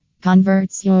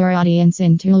converts your audience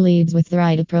into leads with the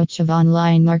right approach of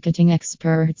online marketing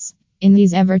experts. In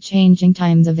these ever changing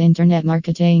times of internet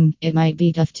marketing, it might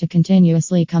be tough to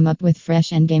continuously come up with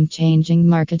fresh and game changing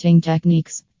marketing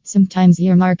techniques. Sometimes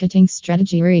your marketing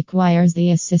strategy requires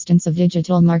the assistance of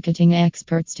digital marketing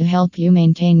experts to help you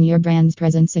maintain your brand's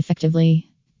presence effectively.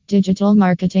 Digital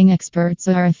marketing experts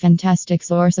are a fantastic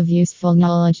source of useful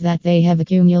knowledge that they have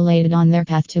accumulated on their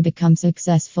path to become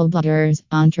successful bloggers,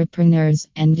 entrepreneurs,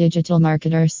 and digital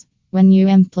marketers. When you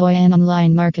employ an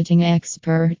online marketing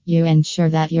expert, you ensure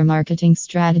that your marketing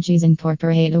strategies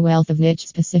incorporate a wealth of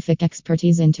niche-specific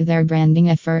expertise into their branding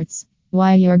efforts.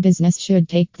 Why your business should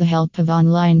take the help of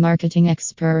online marketing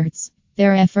experts.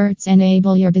 Their efforts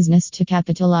enable your business to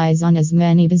capitalize on as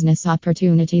many business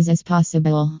opportunities as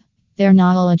possible. Their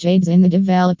knowledge aids in the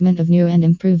development of new and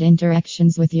improved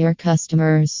interactions with your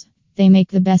customers. They make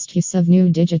the best use of new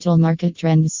digital market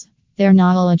trends. Their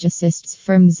knowledge assists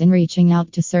firms in reaching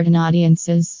out to certain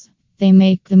audiences. They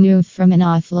make the move from an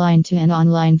offline to an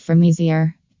online firm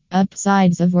easier.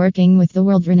 Upsides of working with the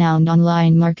world-renowned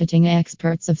online marketing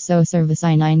experts of SoService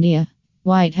in India.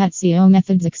 White Hat SEO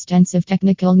methods, extensive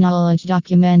technical knowledge,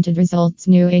 documented results,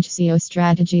 new age SEO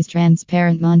strategies,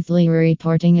 transparent monthly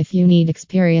reporting. If you need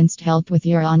experienced help with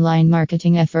your online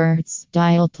marketing efforts,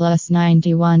 dial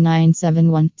 +91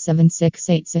 971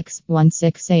 7686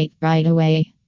 168 right away.